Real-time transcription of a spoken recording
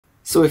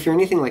So if you're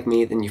anything like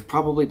me, then you've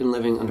probably been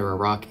living under a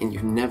rock and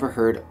you've never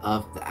heard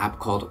of the app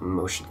called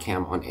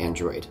MotionCam on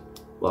Android.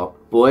 Well,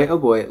 boy oh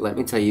boy, let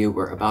me tell you,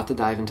 we're about to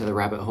dive into the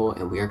rabbit hole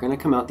and we are going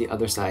to come out the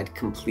other side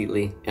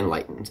completely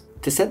enlightened.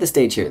 To set the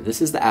stage here,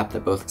 this is the app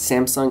that both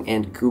Samsung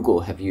and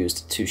Google have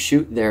used to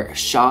shoot their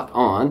shot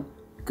on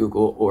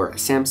Google or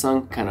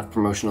Samsung kind of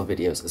promotional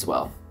videos as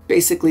well.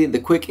 Basically, the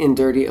quick and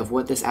dirty of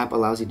what this app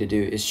allows you to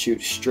do is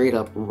shoot straight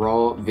up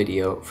raw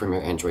video from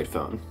your Android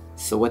phone.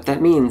 So what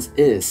that means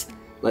is,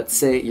 let's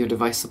say your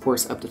device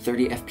supports up to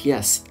 30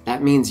 FPS.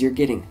 That means you're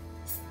getting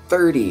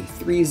 30,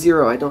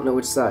 I don't know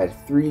which side,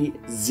 30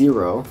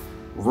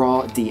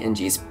 raw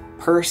DNGs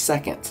per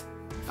second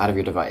out of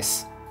your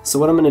device. So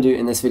what I'm going to do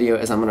in this video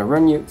is I'm going to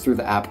run you through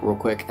the app real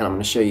quick and I'm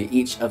going to show you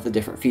each of the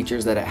different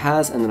features that it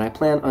has, and then I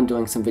plan on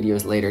doing some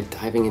videos later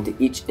diving into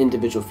each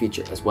individual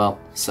feature as well.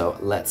 So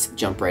let's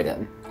jump right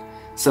in.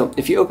 So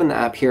if you open the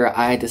app here,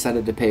 I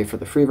decided to pay for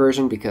the free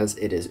version because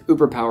it is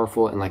uber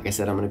powerful, and like I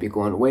said, I'm going to be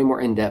going way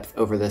more in depth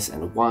over this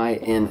and why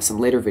in some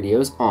later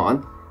videos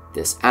on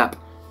this app.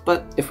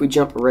 But if we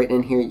jump right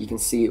in here, you can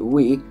see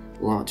we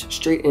launch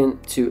straight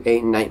into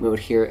a night mode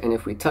here, and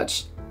if we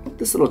touch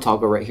this little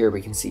toggle right here,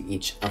 we can see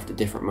each of the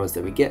different modes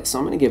that we get. So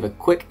I'm going to give a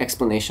quick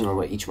explanation on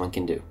what each one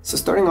can do. So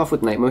starting off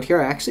with night mode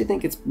here, I actually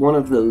think it's one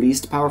of the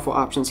least powerful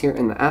options here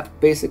in the app.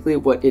 Basically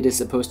what it is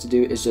supposed to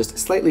do is just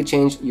slightly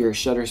change your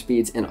shutter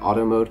speeds in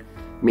auto mode,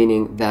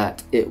 meaning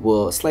that it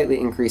will slightly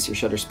increase your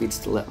shutter speeds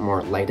to let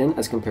more light in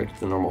as compared to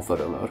the normal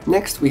photo mode.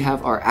 Next, we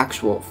have our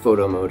actual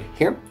photo mode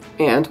here.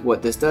 And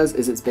what this does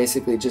is it's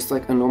basically just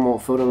like a normal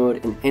photo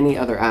mode in any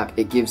other app.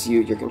 It gives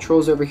you your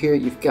controls over here.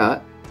 You've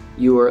got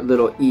your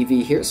little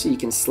EV here, so you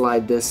can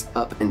slide this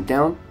up and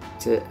down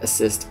to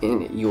assist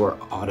in your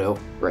auto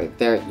right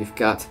there. You've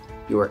got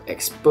your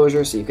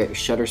exposure, so you've got your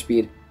shutter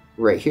speed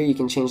right here. You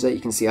can change that. You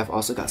can see I've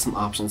also got some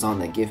options on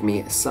that give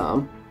me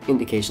some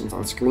indications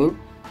on screen,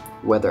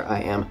 whether I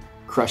am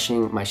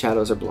crushing my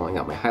shadows or blowing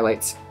out my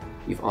highlights.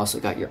 You've also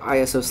got your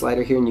ISO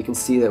slider here, and you can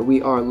see that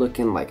we are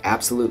looking like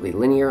absolutely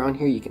linear on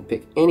here. You can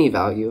pick any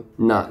value,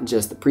 not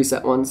just the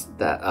preset ones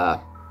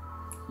that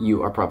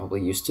you are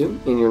probably used to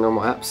in your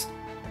normal apps.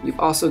 You've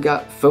also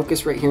got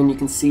focus right here, and you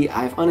can see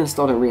I've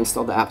uninstalled and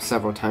reinstalled the app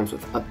several times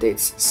with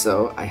updates,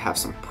 so I have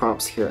some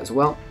prompts here as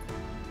well.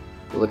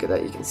 Look at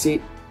that, you can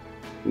see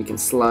we can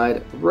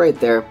slide right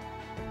there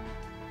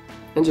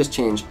and just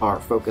change our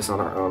focus on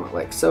our own,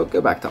 like so.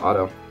 Go back to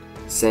auto.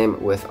 Same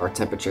with our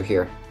temperature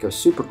here. Go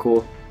super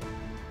cool,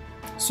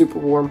 super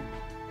warm,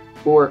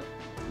 or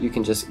you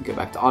can just go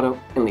back to auto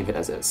and leave it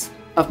as is.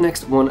 Up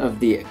next, one of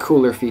the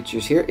cooler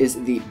features here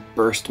is the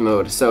burst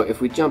mode. So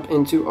if we jump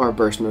into our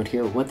burst mode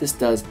here, what this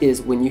does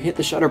is when you hit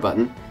the shutter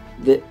button,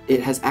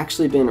 it has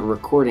actually been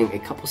recording a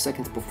couple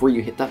seconds before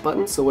you hit that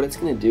button. So what it's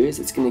going to do is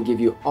it's going to give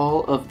you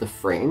all of the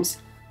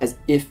frames as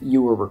if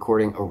you were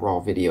recording a raw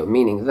video,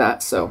 meaning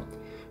that, so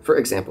for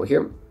example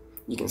here,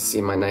 you can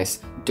see my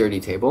nice dirty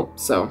table.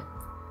 So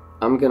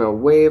I'm going to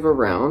wave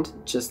around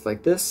just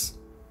like this,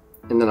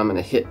 and then I'm going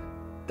to hit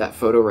that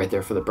photo right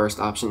there for the burst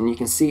option. And you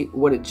can see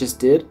what it just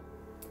did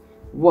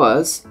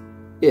was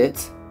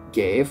it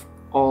gave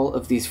all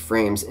of these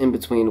frames in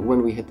between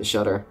when we hit the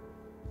shutter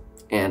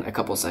and a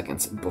couple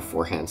seconds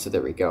beforehand. So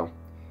there we go.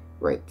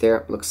 Right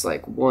there, looks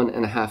like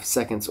 1.5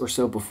 seconds or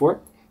so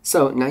before.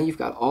 So now you've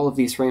got all of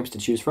these frames to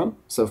choose from.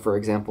 So for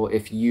example,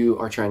 if you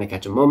are trying to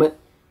catch a moment,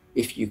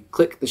 if you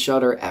click the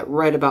shutter at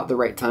right about the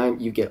right time,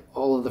 you get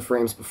all of the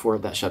frames before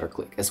that shutter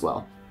click as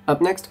well. Up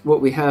next,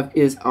 what we have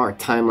is our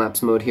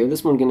time-lapse mode here.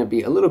 This one's going to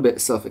be a little bit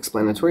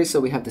self-explanatory,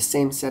 so we have the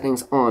same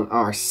settings on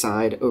our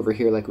side over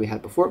here like we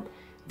had before.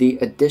 The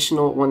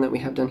additional one that we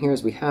have done here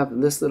is we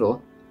have this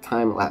little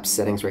time-lapse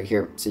settings right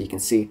here. So you can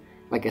see,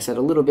 like I said,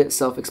 a little bit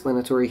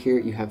self-explanatory here.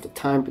 You have the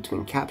time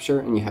between capture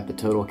and you have the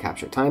total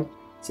capture time.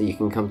 So you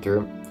can come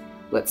through,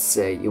 let's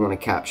say you want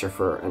to capture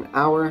for an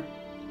hour,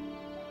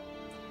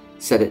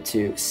 set it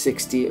to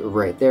 60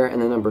 right there, and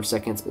the number of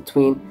seconds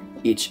between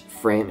each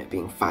frame, it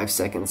being 5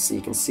 seconds. So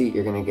you can see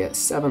you're going to get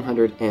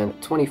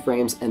 720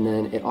 frames, and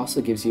then it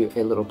also gives you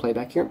a little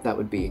playback here. That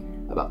would be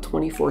about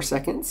 24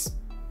 seconds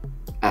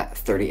at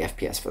 30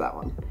 FPS for that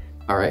one.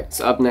 All right,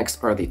 so up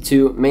next are the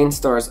two main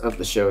stars of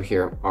the show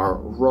here, our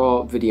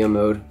raw video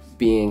mode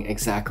being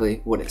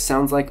exactly what it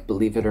sounds like.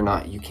 Believe it or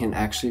not, you can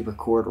actually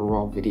record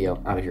raw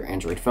video out of your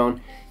Android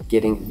phone,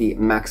 getting the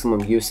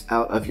maximum use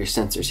out of your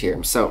sensors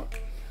here. So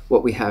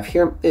what we have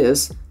here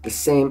is the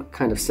same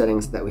kind of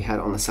settings that we had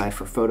on the side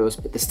for photos,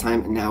 but this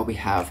time now we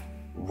have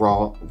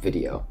raw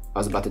video. I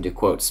was about to do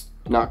quotes,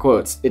 not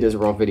quotes, it is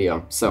raw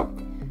video. So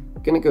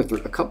I'm gonna go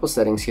through a couple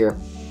settings here.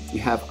 You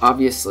have,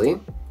 obviously,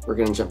 we're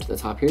gonna jump to the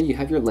top here. You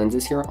have your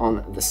lenses here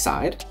on the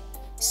side.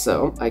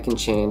 So I can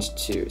change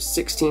to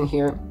 16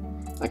 here.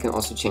 I can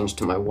also change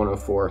to my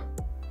 104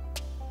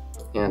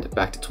 and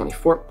back to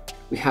 24.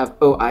 We have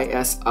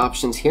OIS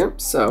options here.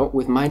 So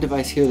with my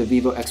device here, the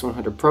Vivo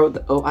X100 Pro, the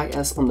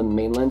OIS on the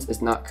main lens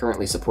is not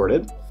currently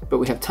supported, but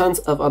we have tons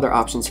of other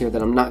options here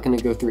that I'm not going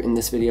to go through in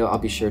this video. I'll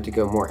be sure to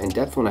go more in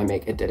depth when I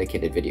make a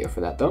dedicated video for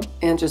that though.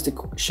 And just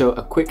to show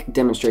a quick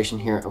demonstration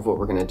here of what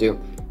we're going to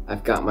do,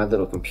 I've got my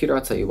little computer.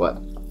 I'll tell you what,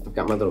 I've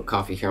got my little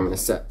coffee here. I'm going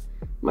to set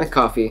my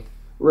coffee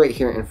right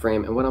here in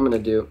frame, and what I'm going to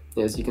do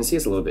is, you can see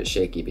it's a little bit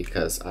shaky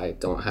because I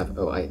don't have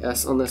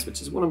OIS on this,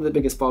 which is one of the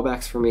biggest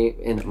fallbacks for me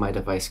in my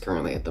device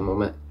currently at the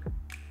moment.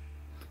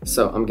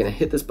 So I'm going to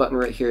hit this button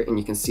right here, and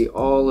you can see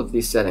all of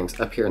these settings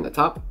up here in the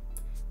top,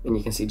 and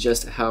you can see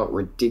just how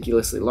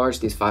ridiculously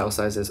large these file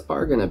sizes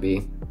are going to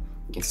be.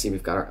 You can see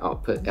we've got our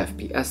output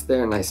FPS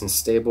there, nice and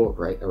stable,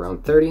 right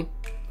around 30,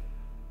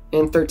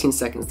 and 13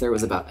 seconds there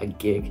was about 1.5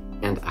 gigs.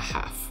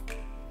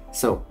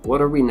 So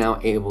what are we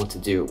now able to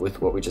do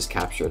with what we just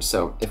captured?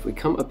 So if we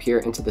come up here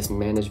into this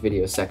manage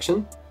video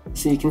section,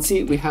 so you can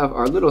see we have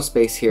our little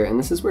space here, and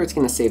this is where it's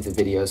going to save the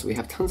videos. We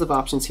have tons of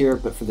options here,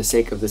 but for the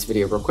sake of this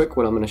video real quick,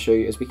 what I'm going to show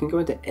you is we can go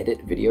into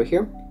edit video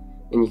here,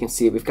 and you can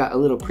see we've got a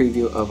little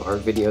preview of our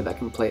video that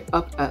can play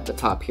up at the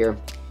top here.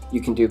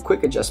 You can do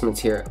quick adjustments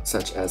here,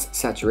 such as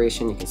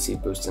saturation. You can see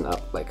boosting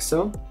up like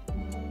so.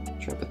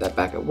 Try and put that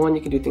back at 1.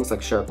 You can do things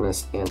like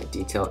sharpness and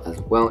detail as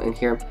well in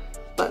here.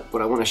 But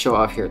what I want to show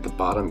off here at the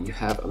bottom, you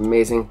have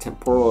amazing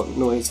temporal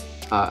noise,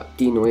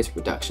 denoise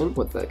reduction.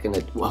 What's that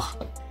gonna, well,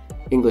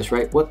 English,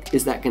 right? What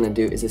is that gonna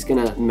do is it's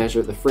gonna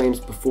measure the frames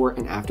before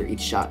and after each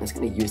shot, and it's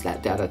gonna use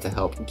that data to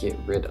help get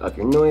rid of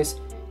your noise.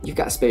 You've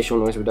got spatial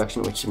noise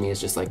reduction, which to me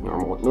is just like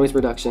normal noise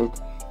reduction,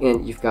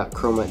 and you've got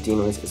chroma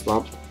denoise as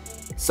well.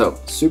 So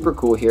super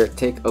cool here.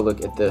 Take a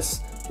look at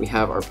this. We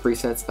have our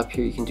presets up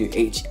here. You can do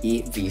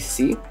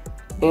HEVC.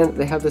 And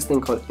they have this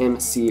thing called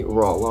MC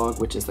Raw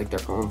Log, which is like their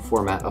own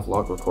format of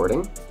log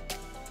recording.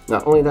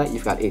 Not only that,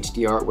 you've got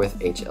HDR with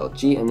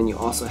HLG, and then you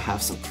also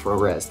have some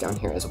ProRes down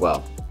here as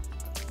well.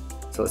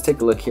 So let's take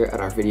a look here at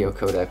our video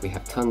codec. We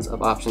have tons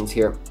of options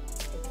here.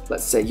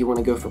 Let's say you want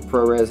to go for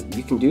ProRes,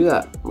 you can do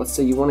that. Let's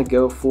say you want to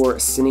go for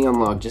Cineon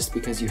Log just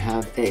because you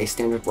have a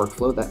standard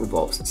workflow that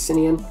involves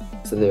Cineon.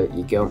 So there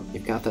you go,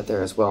 you've got that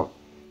there as well.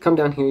 Come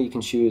down here, you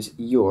can choose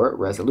your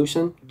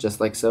resolution,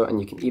 just like so,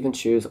 and you can even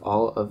choose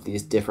all of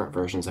these different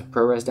versions of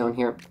ProRes down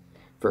here.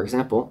 For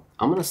example,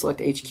 I'm going to select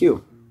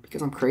HQ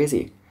because I'm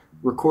crazy.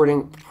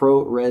 Recording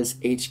ProRes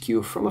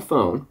HQ from a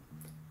phone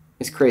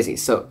is crazy.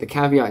 So the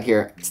caveat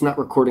here, it's not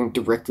recording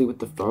directly with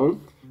the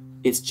phone,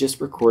 it's just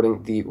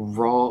recording the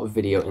raw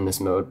video in this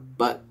mode,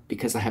 but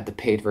because I have the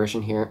paid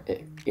version here,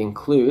 it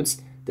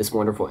includes this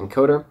wonderful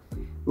encoder.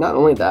 Not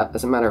only that,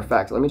 as a matter of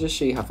fact, let me just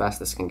show you how fast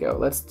this can go.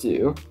 Let's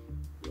do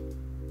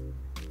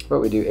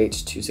we do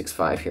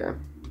H265 here.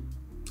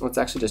 Let's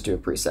actually just do a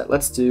preset.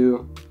 Let's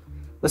do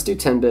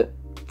 10-bit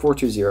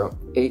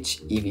 420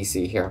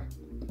 HEVC here.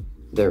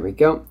 There we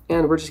go.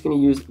 And we're just going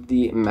to use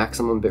the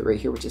maximum bit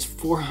rate here, which is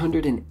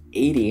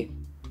 480,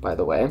 by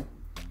the way.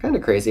 Kind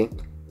of crazy.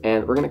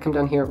 And we're going to come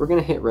down here. We're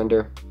going to hit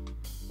render.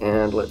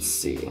 And let's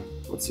see.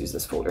 Let's use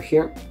this folder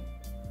here.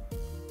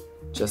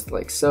 Just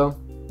like so.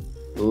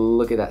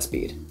 Look at that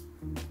speed.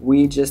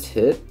 We just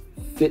hit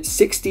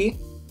 60.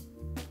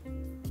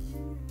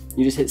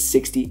 You just hit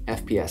 60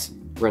 FPS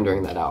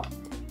rendering that out.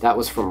 That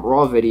was from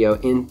raw video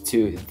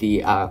into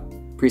the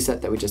preset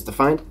that we just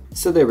defined.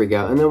 So there we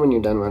go. And then when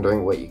you're done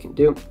rendering, what you can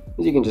do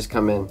is you can just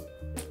come in,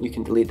 you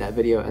can delete that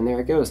video, and there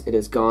it goes. It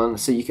is gone.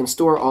 So you can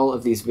store all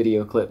of these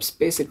video clips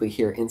basically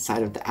here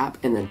inside of the app,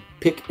 and then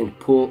pick and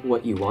pull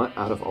what you want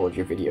out of all of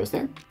your videos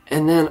there.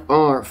 And then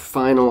our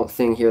final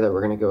thing here that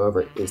we're going to go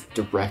over is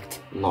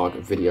direct log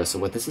video. So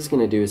what this is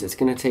going to do is it's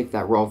going to take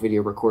that raw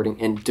video recording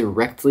and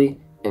directly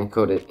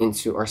encode it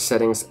into our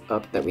settings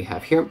up that we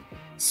have here.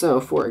 So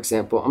for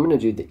example, I'm going to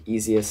do the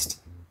easiest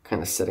kind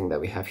of setting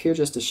that we have here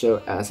just to show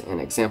as an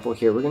example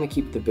here. We're going to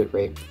keep the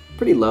bitrate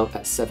pretty low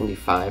at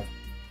 75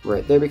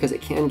 right there because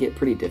it can get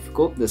pretty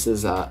difficult. This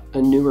is a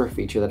newer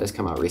feature that has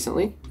come out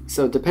recently.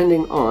 So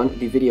depending on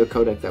the video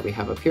codec that we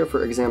have up here,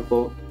 for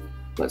example,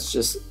 let's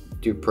just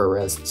do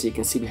ProRes. So you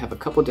can see we have a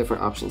couple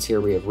different options here.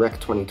 We have Rec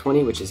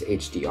 2020, which is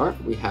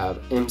HDR. We have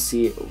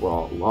MC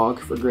Raw Log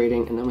for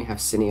grading, and then we have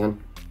Cineon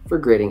for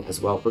grading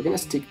as well. We're going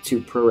to stick to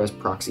ProRes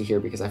Proxy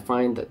here because I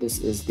find that this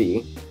is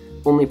the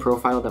only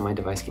profile that my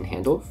device can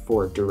handle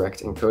for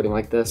direct encoding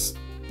like this.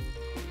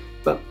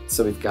 But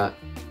so we've got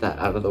that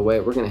out of the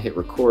way. We're going to hit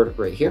record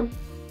right here.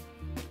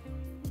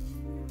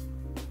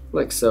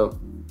 Like so.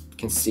 You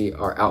can see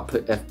our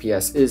output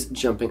FPS is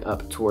jumping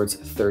up towards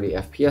 30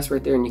 FPS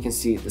right there, and you can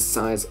see the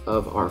size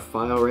of our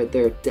file right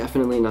there.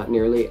 Definitely not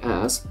nearly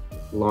as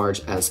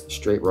large as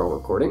straight raw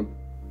recording.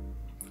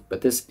 But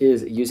this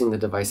is using the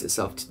device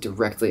itself to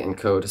directly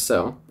encode.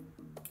 So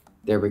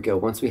there we go.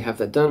 Once we have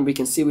that done, we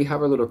can see we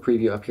have our little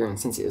preview up here, and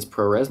since it is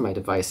ProRes, my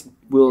device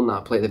will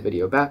not play the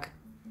video back.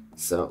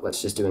 So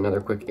let's just do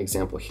another quick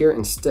example here.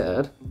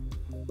 Instead,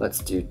 let's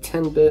do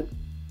 10-bit,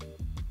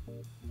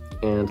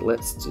 and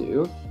let's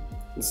do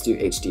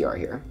HDR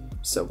here.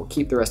 So we'll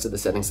keep the rest of the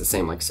settings the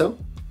same like so.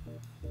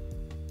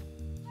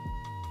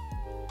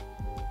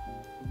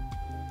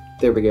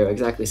 There we go,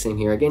 exactly same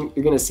here. Again,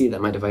 you're gonna see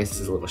that my device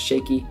is a little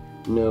shaky.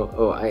 No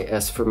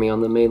OIS for me on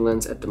the main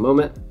lens at the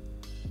moment.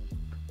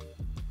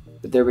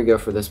 But there we go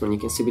for this one. You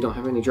can see we don't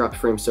have any dropped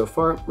frames so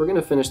far. We're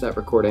gonna finish that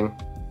recording.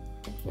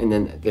 And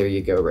then there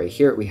you go, right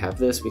here, we have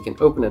this. We can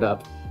open it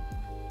up.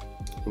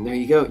 And there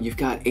you go, you've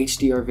got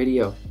HDR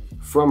video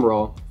from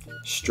RAW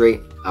straight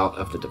out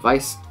of the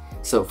device.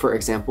 So for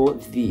example,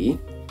 the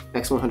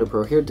X100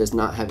 Pro here does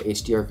not have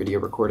HDR video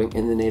recording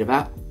in the native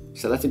app.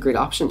 So that's a great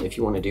option if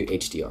you want to do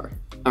HDR.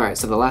 All right,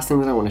 so the last thing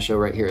that I want to show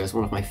right here is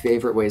one of my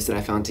favorite ways that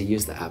I found to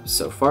use the app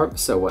so far.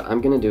 So what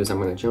I'm going to do is I'm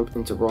going to jump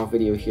into RAW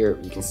video here.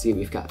 You can see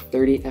we've got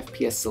 30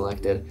 FPS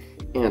selected.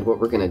 And what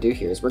we're going to do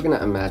here is we're going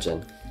to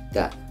imagine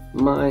that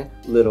my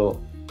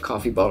little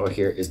coffee bottle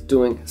here is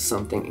doing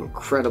something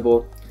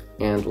incredible.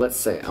 And let's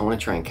say I want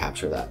to try and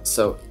capture that.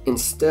 So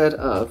instead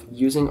of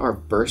using our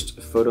burst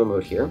photo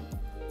mode here,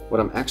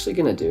 what I'm actually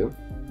going to do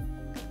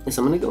is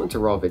I'm going to go into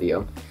RAW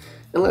video.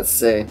 And let's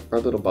say our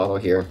little bottle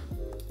here,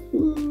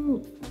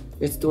 ooh,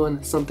 it's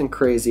doing something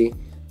crazy.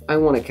 I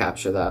want to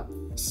capture that.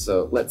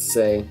 So let's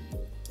say,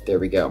 there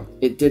we go.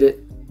 It did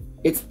it.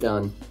 It's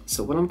done.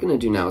 So what I'm going to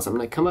do now is I'm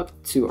going to come up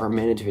to our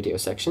manage video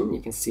section.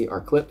 You can see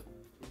our clip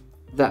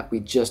that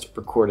we just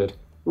recorded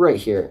right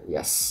here.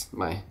 Yes,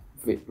 my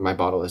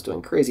bottle is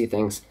doing crazy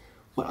things.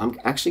 What I'm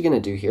actually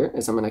going to do here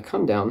is I'm going to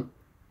come down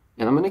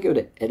and I'm going to go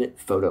to edit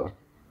photo.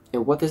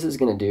 And what this is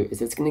going to do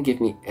is it's going to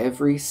give me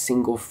every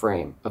single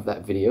frame of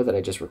that video that I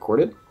just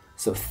recorded.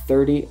 So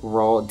 30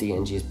 raw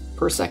DNGs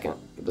per second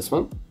for this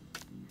one.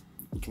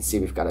 You can see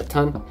we've got a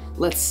ton.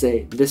 Let's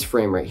say this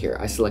frame right here,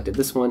 I selected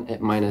this one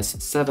at minus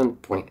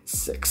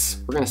 7.6.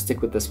 We're going to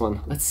stick with this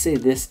one. Let's say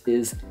this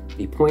is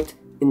the point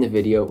in the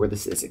video where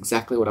this is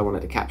exactly what I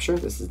wanted to capture.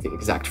 This is the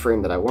exact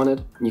frame that I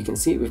wanted. And you can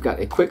see we've got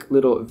a quick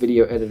little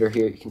video editor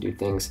here. You can do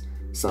things,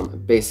 some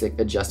basic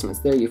adjustments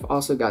there. You've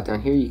also got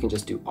down here, you can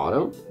just do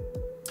auto,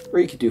 or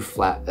you could do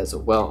flat as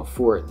well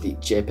for the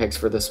JPEGs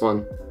for this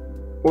one.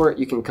 Or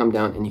you can come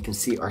down and you can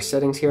see our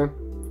settings here.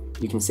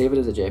 You can save it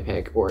as a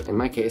JPEG, or in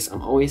my case,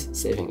 I'm always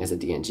saving as a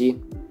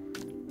DNG.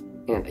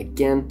 And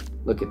again,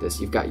 look at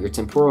this. You've got your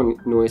temporal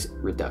noise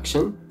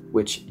reduction,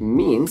 which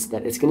means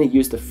that it's going to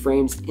use the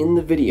frames in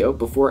the video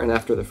before and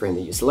after the frame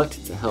that you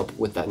select to help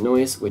with that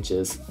noise, which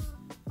is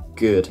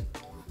good,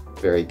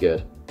 very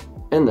good.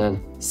 And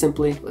then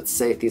simply, let's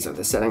say these are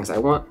the settings I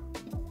want.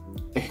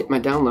 I hit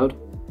my download,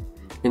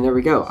 and there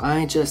we go.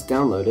 I just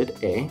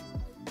downloaded a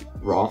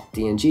raw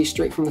DNG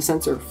straight from the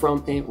sensor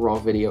from a raw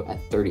video at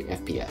 30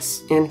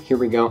 FPS. And here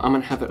we go. I'm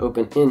gonna have it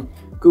open in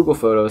Google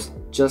Photos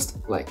just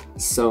like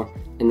so.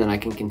 And then I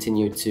can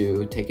continue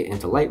to take it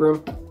into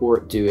Lightroom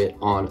or do it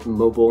on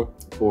mobile,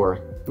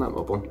 or not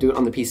mobile, do it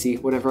on the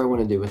PC, whatever I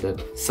want to do with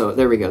it. So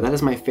there we go. That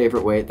is my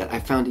favorite way that I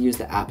found to use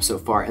the app so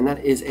far. And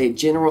that is a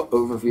general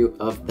overview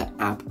of the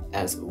app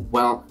as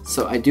well.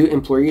 So I do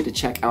implore you to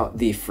check out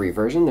the free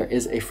version. There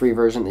is a free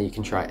version that you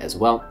can try as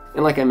well.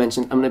 And like I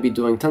mentioned, I'm going to be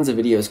doing tons of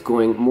videos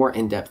going more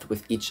in depth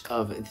with each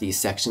of the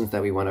sections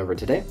that we went over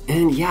today.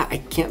 And yeah, I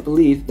can't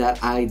believe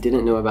that I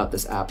didn't know about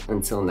this app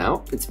until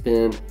now. It's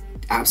been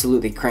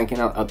absolutely cranking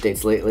out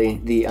updates lately.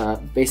 The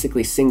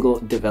basically single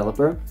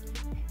developer,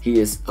 he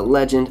is a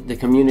legend. The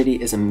community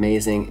is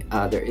amazing.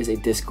 There is a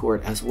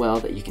Discord as well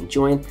that you can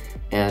join,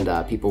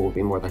 and people will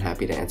be more than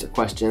happy to answer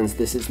questions.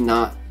 This is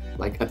not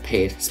like a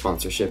paid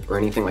sponsorship or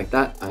anything like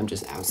that. I'm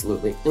just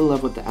absolutely in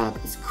love with the app.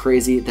 It's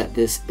crazy that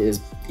this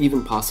is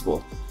even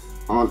possible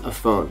on a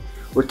phone.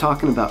 We're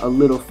talking about a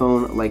little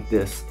phone like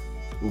this,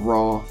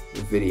 raw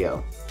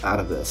video out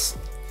of this.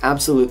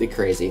 Absolutely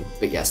crazy.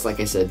 But yes, like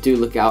I said, do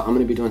look out. I'm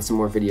going to be doing some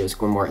more videos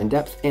going more in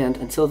depth. And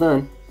until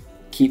then,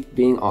 keep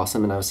being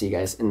awesome, and I will see you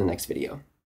guys in the next video.